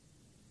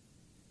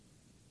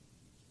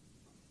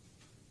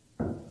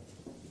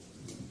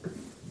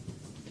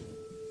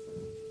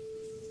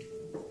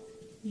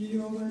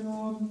Dio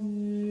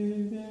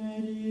benomni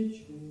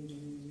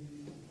benedicere.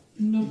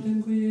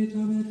 Noctem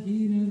quieta et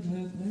fine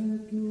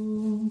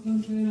perpetuum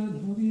conceda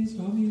nobis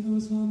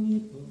Dominus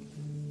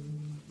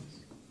omnipotens.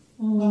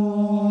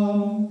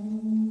 Amen.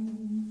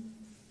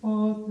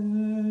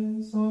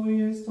 Potens,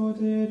 ovies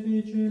tote et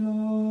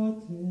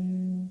vigilate,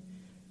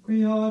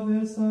 qui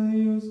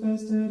adversarius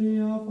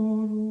vesteria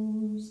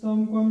polus,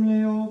 tamquam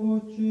leo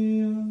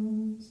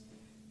vocias,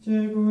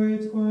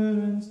 ceguit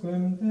querens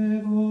quem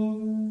te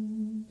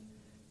volent,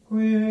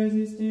 qui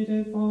resistit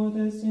et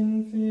fortes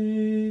in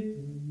fide,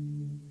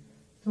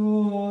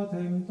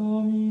 Totem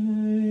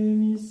Domine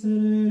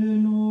miserere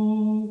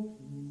nobis.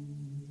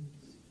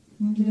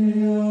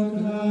 Deo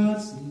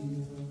gratias,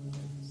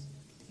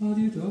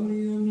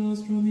 adiutorium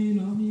nostrum in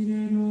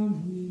nomine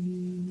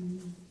Domini,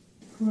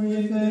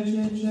 Qui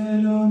fece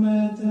celum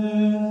et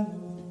terra.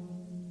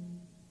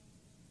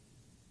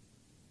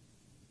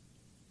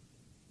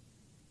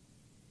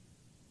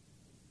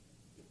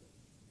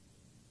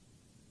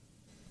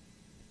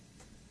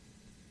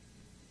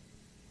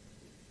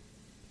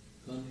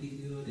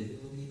 Confiteor et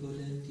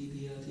omnipotenti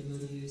beati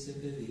Maria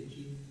semper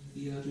Virgine,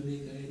 beatum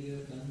Michaeli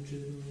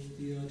Arcangelo,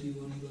 beati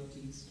Ioanni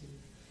Baptista,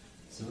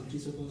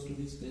 sanctis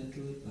apostolis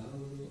Petro et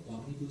Paolo,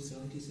 omnibus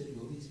sanctis et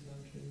vobis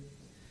Patre,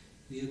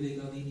 via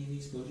vega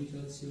minimis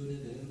cogitatione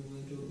verbo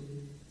et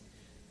opere,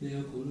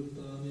 mea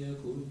culpa,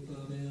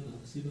 mea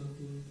maxima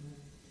culpa.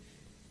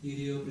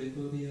 Ideo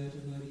preco beata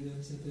Maria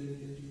semper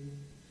Virgine,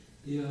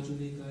 beatum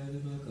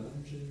Michaelem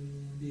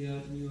Arcangelo,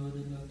 beatum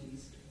Ioannem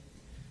Baptista,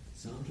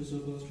 Sanctus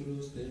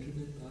Apostolos Petrum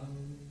et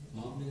Paulum,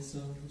 omnes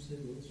sanctus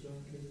et vos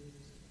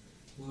fratres,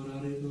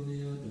 orare pro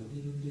mea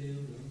Dominum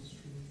Deum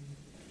nostrum.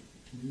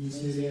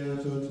 Miserere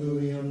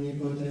tui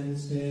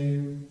omnipotens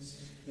Deus,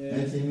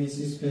 et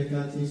emissis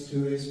peccatis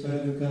tuis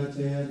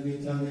perducate ad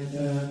vitam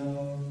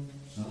aeternam.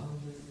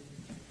 Amen.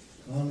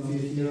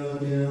 Confiteor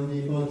de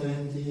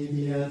omnipotenti,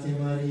 beati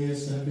Maria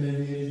semper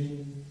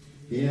Virgine,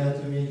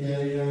 beatum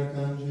Michaeli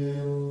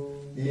Arcangelo,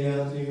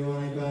 beatum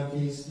Ioanni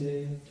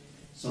Baptiste,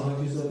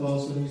 Sanctis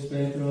Apostolis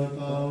Petro et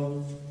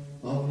Paulum,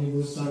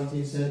 omnibus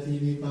sanctis et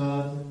ibi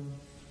Patrem,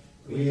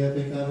 quia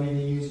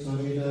peccaminis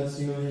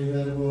cogitatione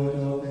verbo et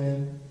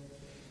opere,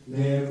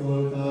 mea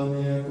culpa,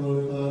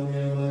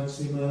 mea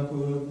maxima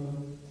culpa.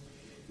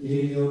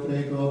 Ideo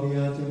preco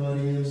beata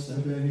Maria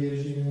semper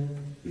Virgine,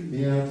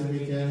 beatum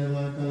Michaelem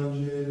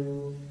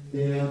Arcangelo,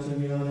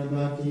 beatum Ioannem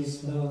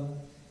Baptista,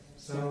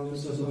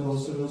 Sanctus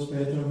Apostolos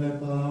Petrum et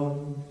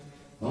Paulum,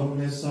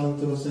 omnes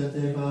sanctos et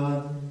te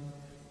Patrem,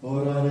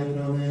 orare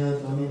pro mea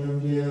Dominum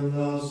Deum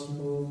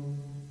nostrum.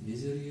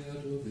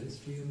 Miseriato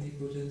vestri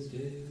omnipotens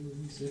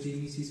Deus, et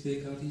emissis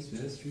peccatis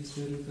vestris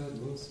perducat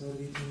vos ad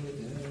vitam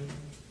aeternam.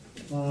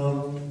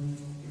 Amen.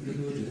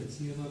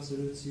 Indulgentiam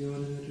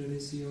absolutionem et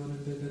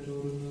remissionem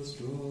peccatorum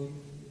nostrorum,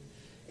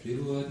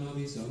 tribuat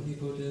nobis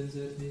omnipotens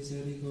et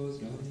misericors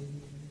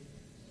Domini.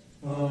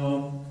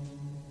 Amen.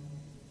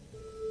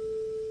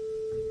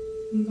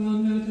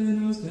 Damnate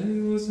nos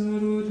Deus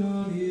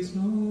salutaris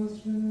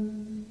nostre,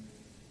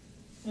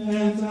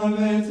 Et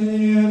avete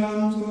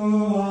ieram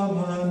tua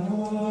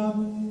manos.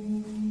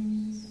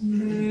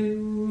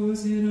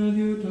 Deus in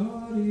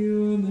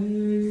adiutorium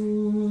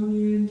meum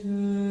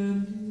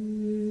intende.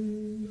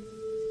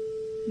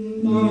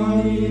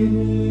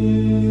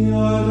 Domine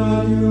ad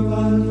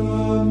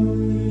adiuvandum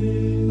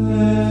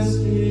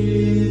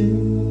Spiritum,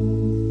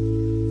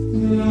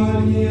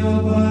 gloria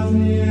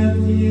Patri et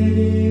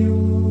Filio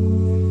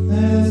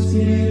et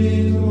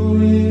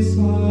Spiritui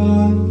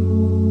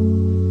Sancto,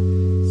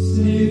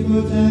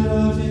 sicut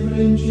erat in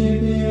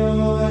principio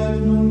et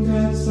nunc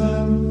et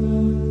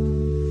semper,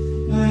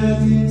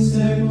 et in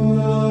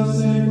saecula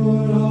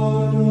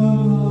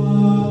saeculorum.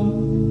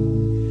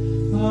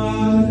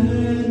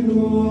 Amen.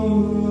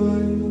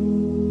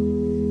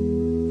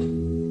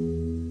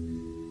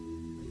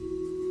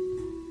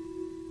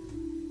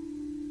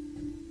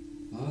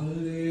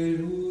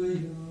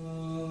 Alleluia.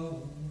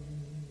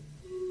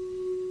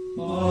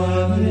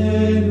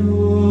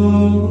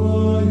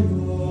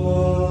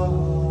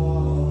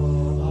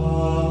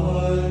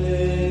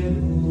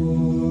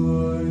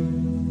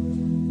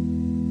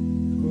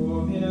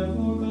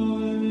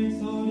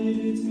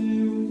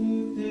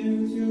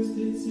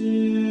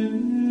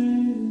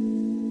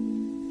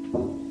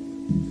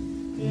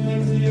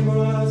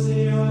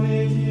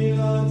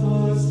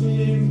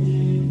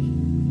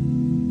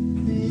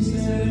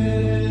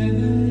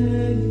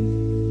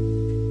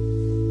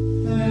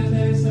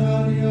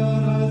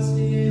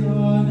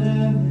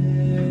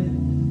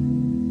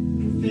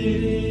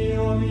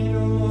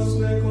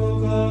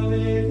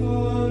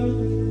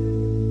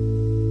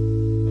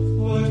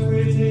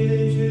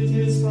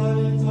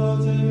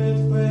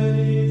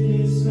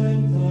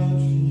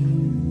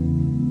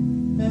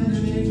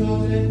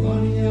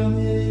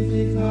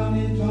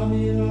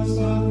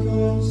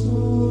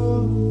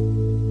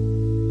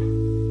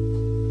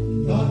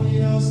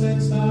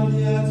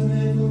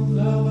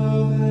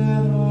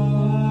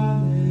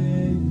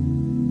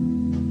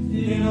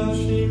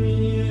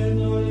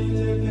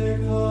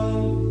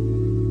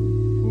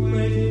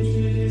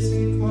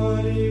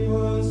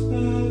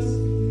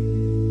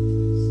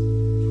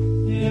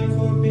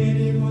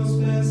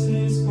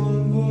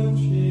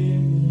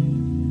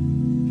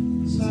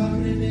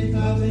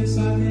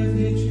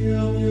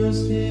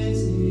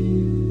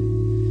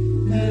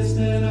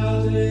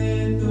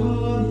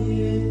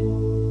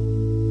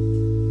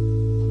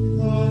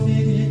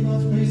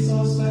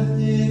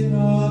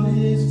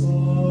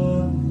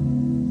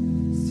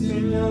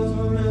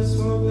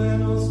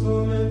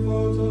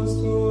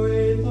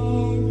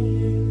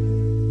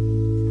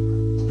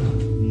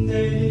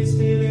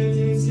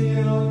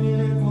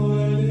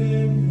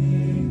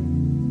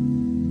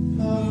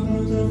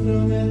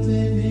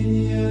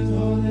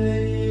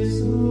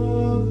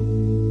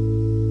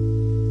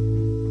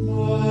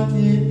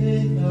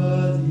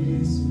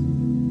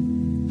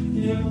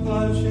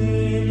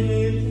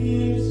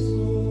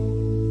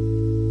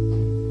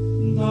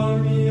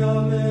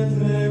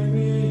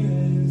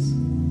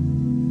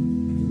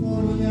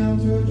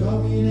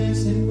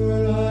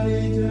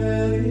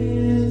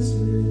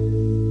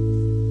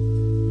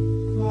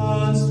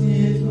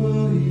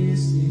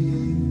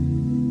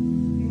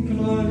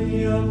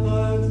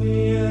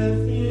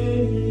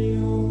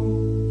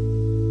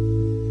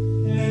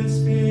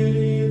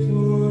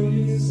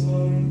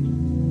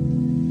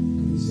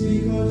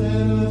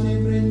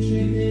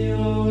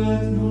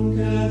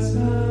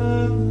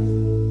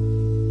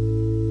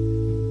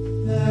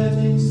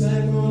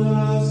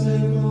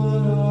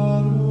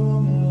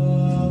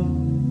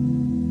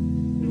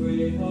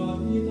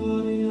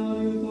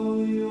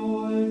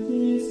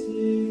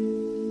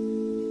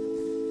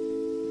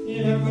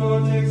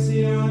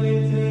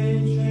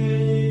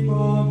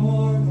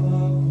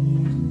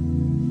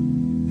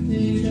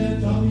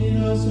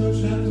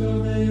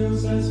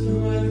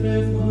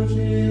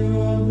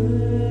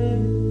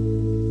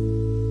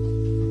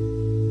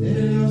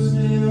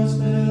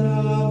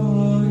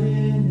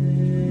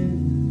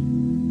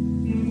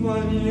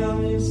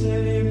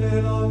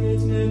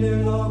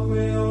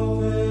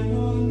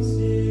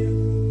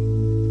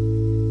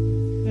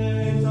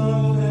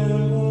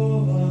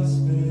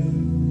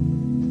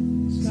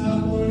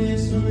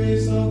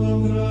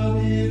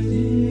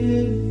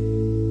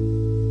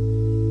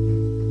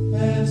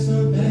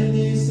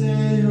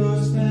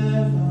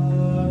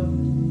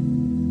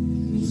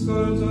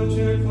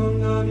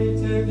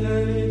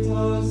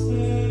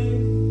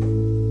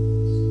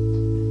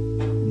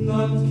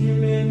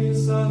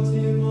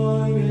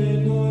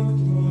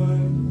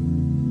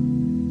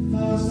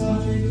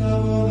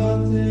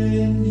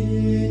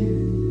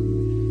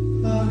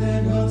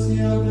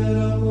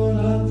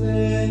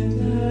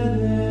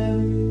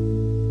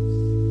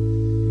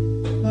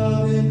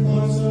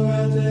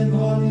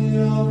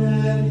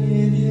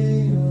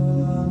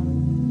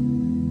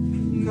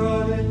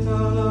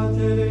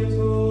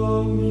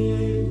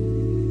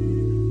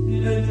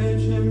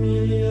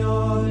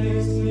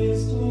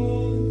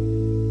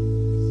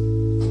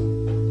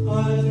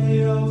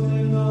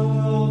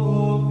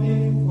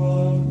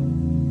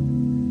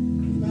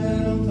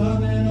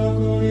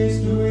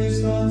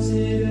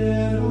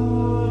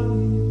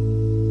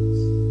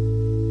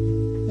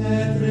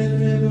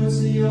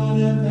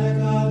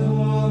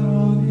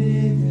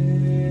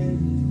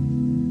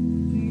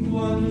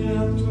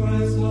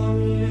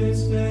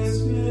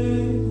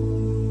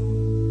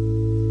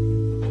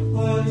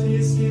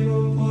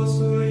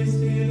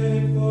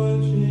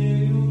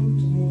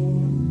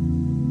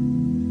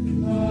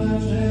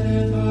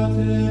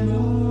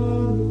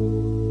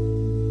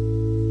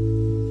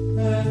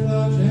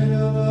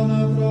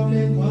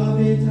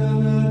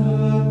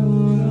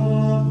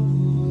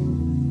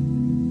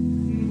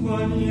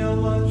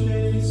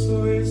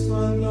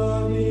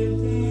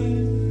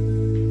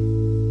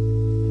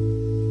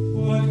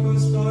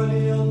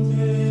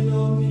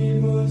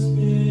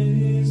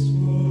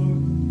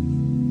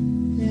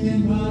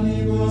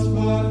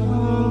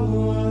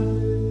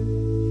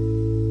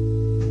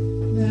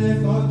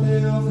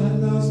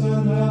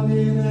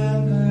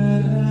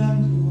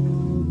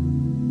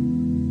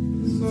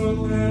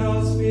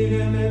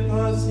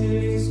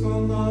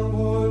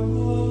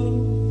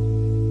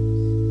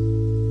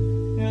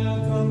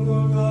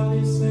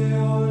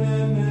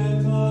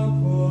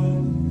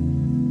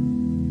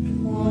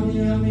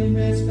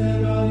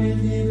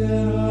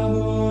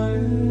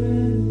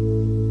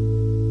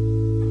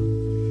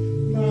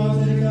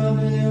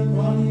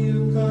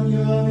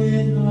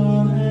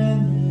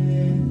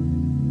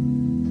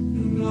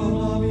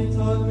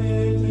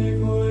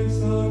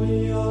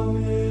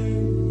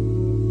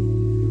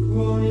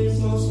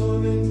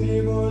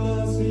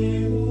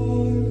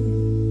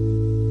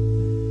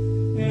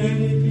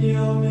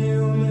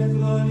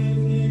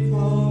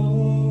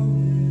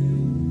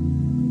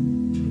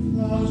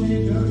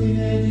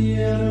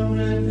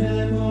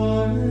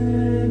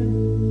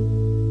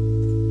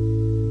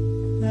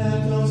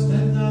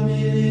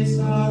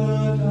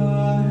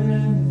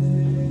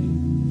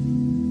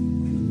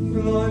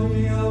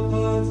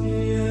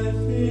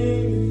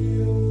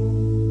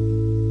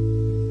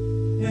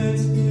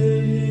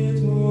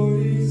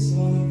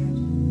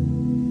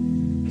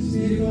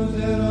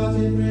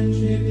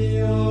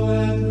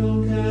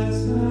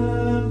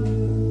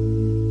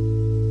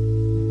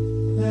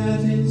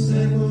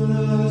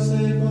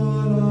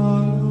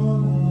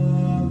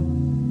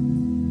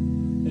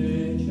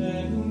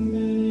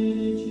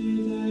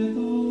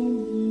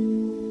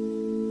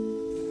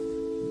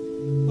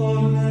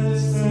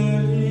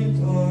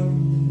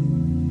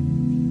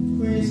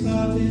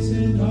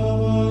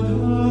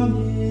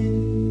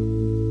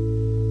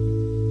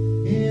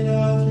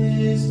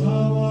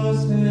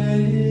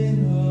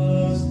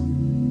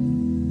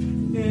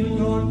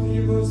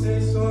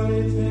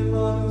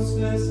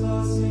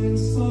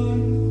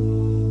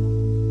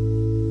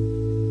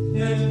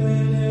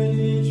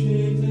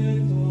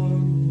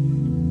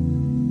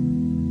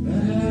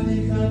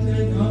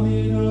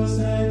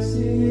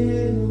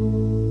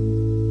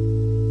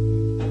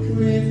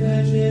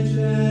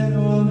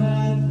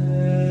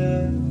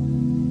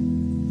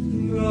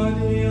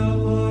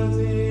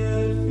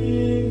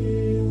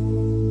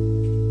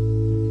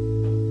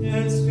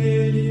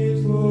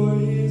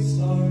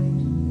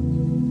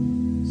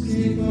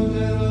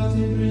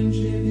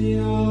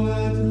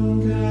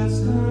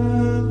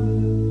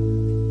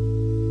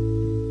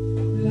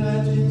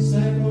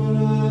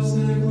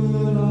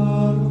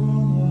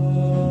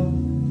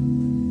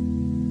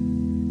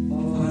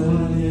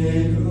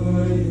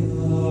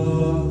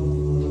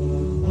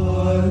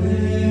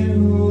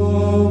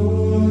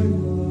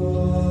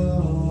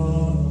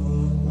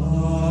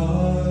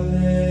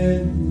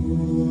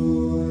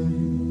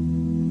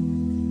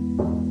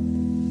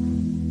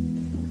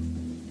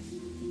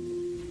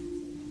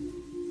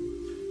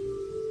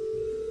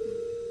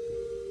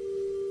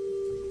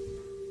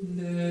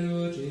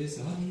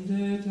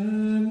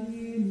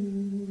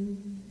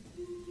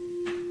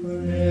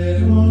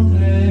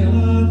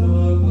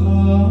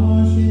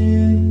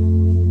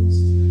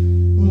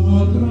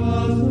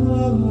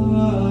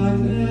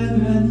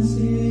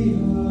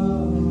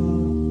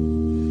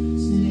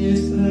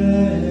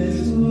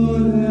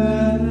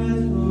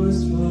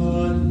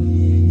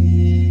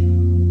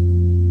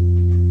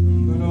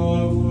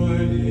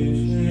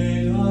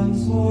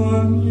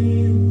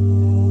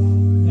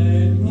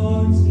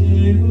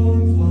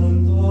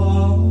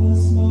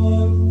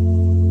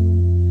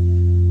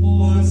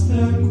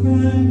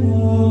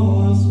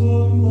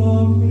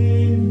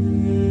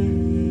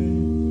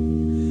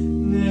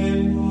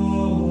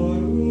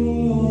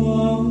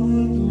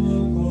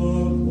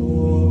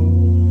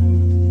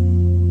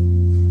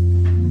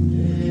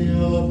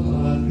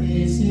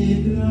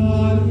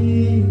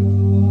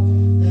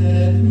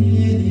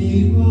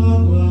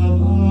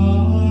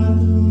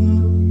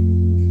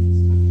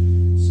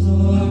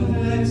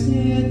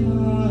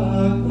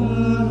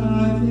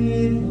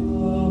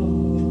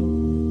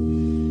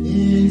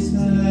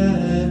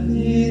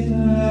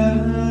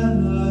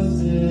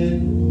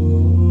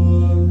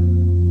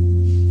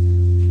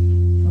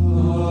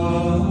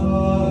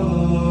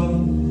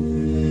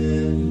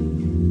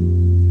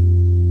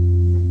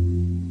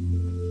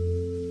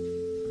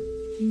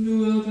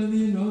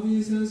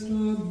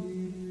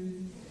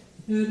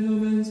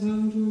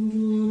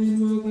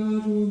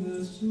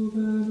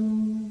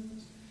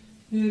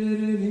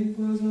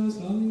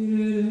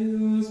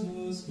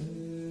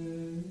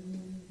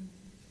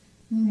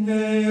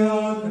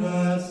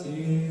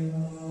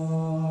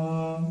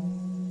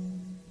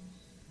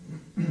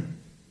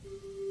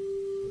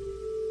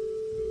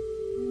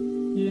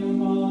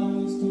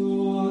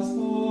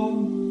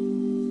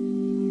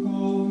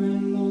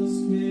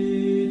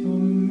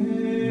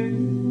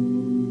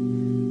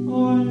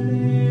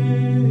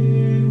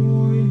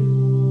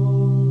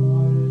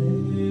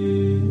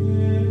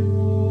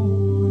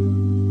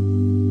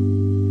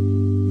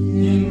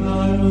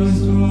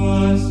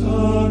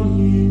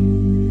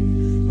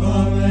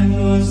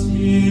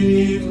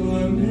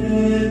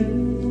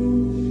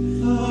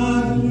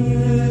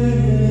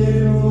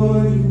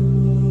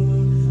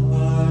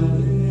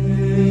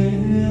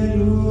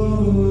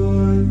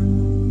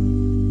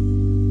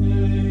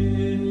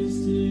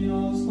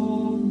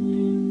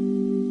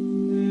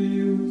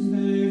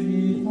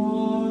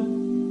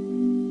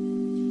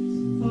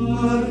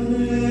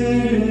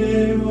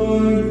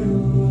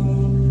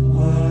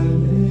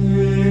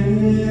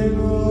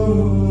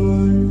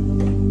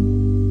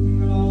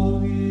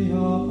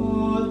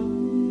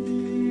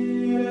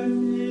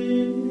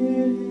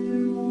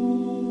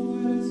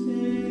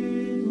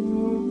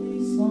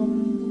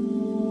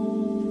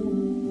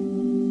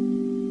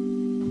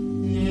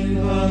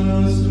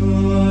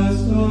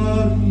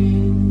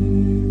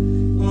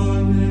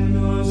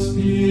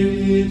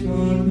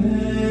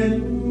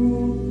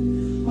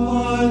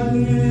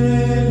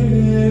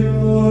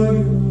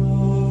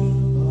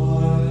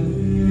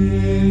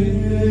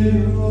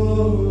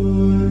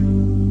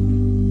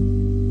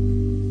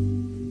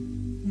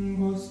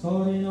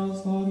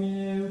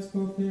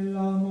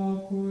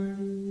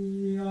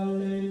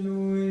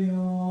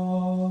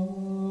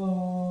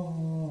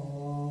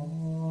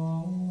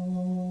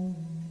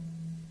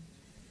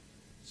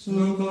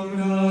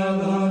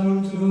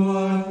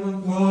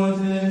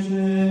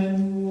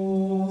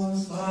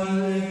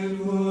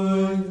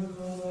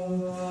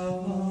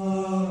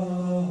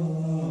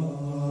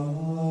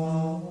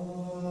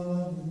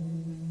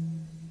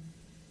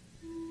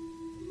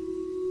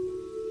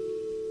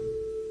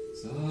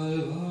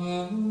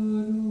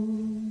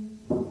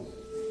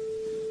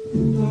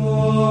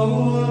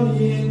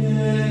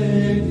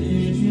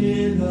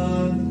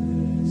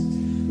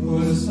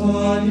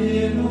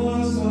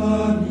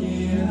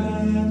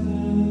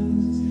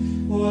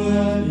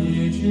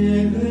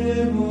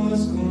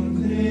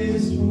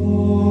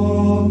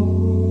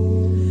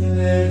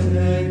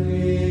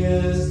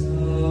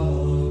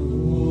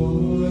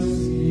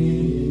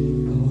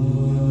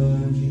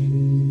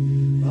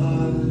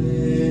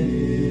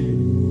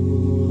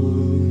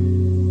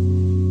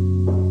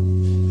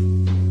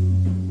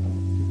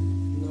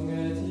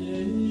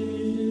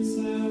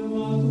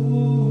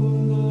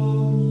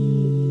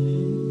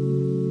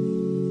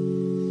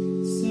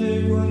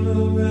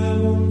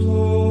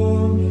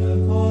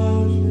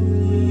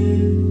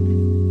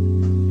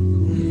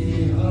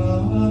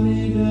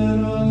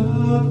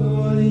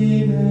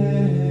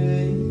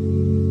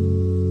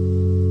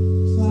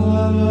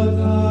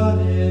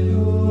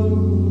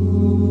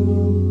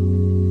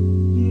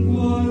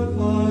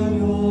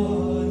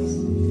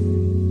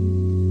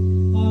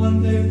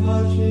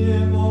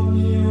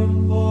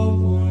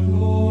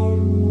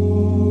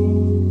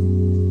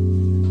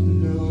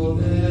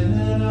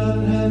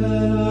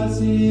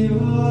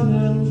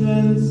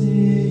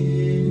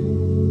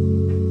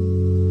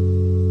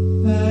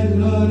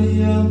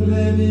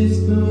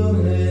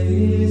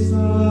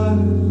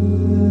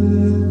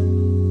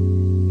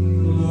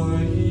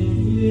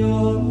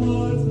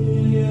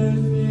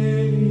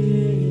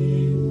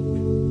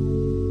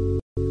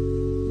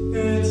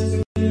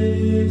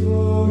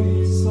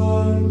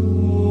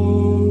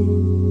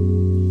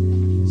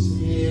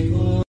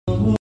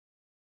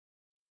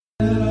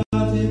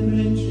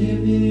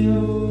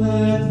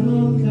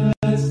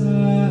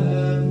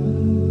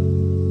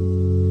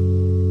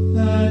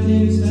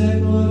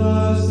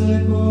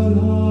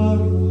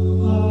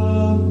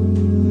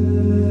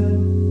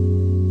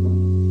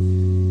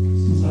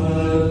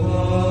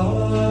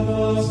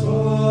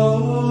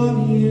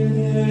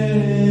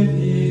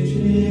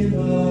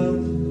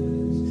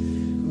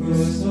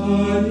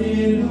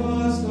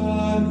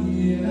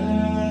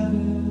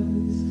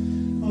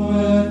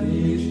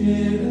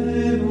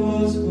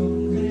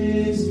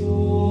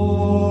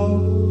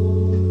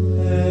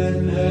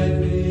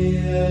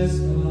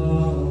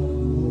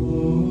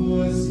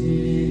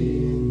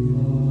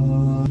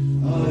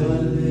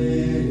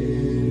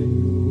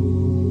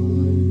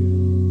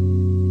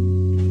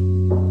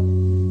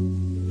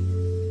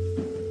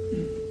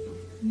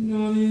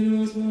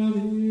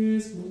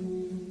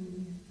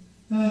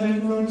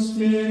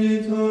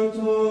 Spiritu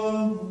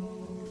tuo,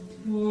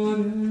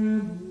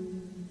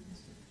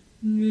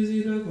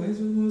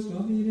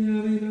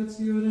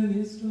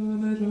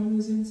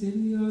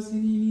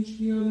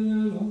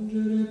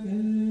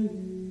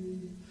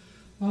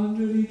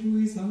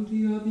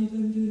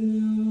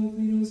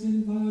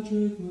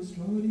 pace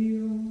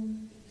custodia,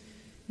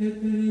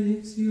 et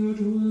benedictio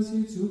tua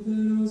sit super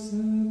nos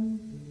semper.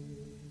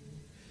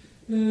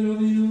 Per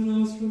Dominum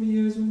nostrum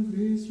Iesum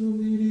Christum,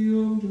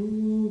 Filium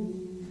Tuum,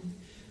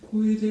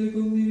 qui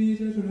tecum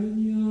vivit et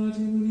regnat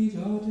in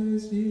unitate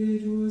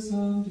Spiritus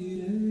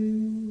Sancti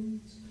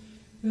Deus,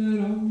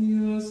 per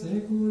omnia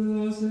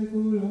saecula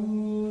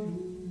saeculorum.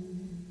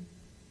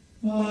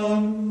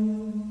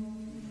 Amen.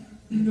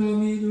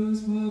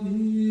 Dominus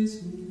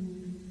vobiscum.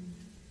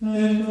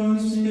 Et cum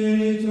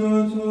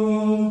spiritu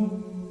tuum.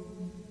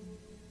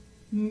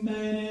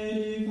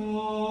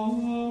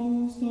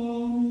 Benedicamus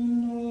Dominum.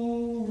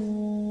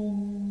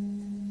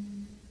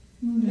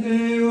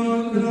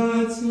 Deo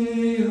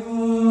gratias.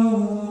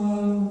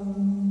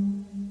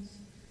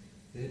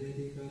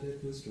 Benedicat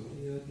et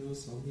custodiat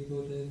nos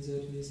omnipotens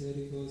et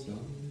misericors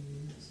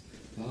Dominus,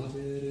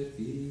 Pater et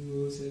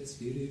Filius et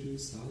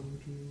Spiritus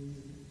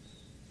Sanctus.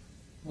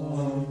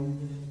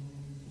 Amen.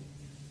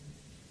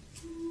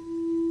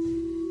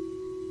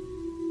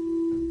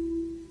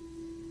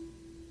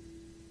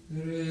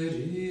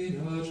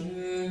 Regina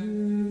Caeli,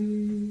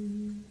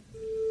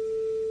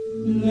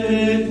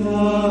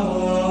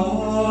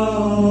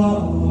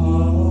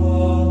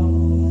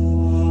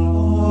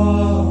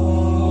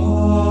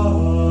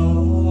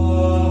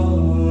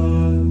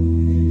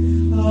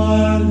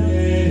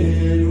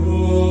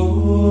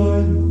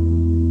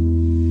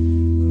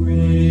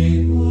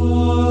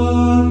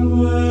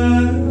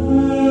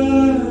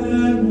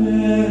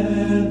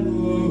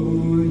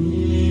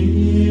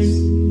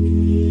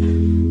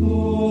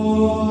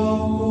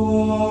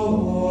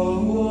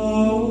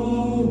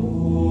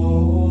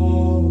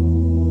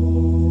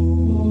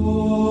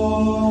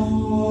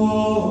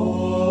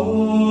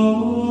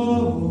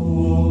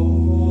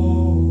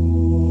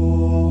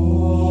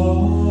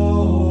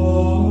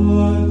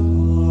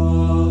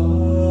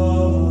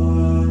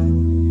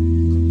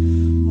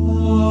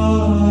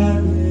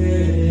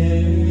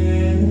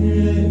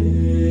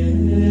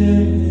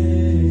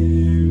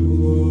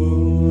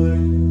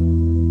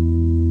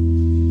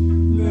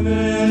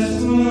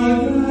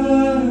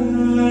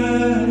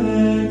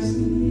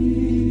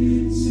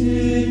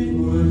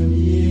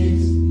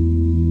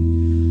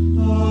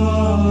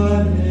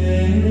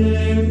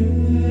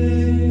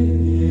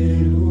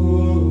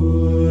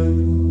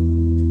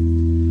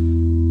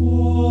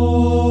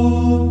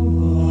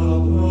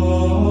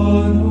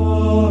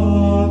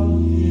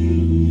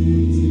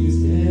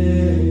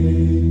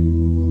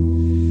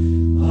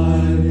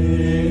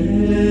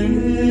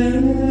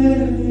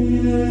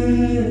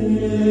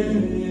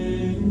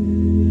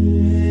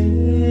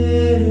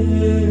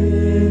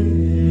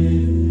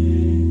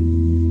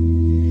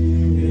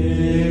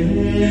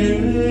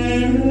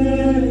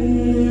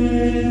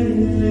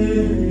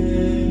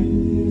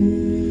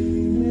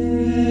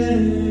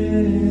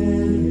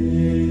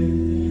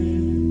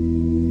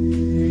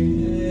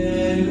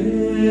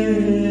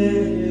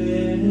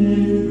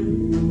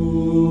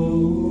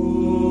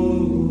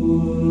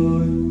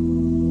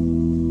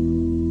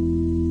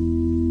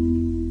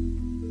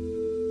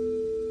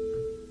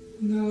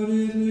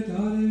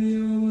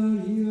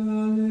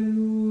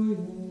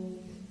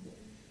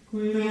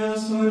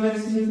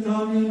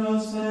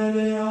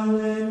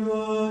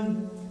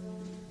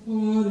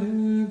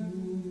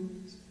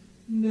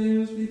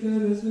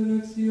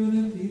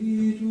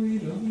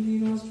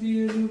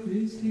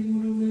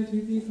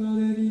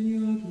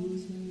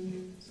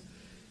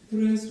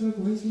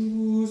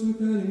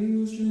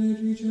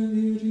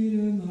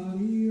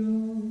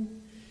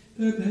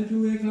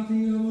 Perpetue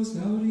capiamus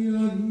gaudium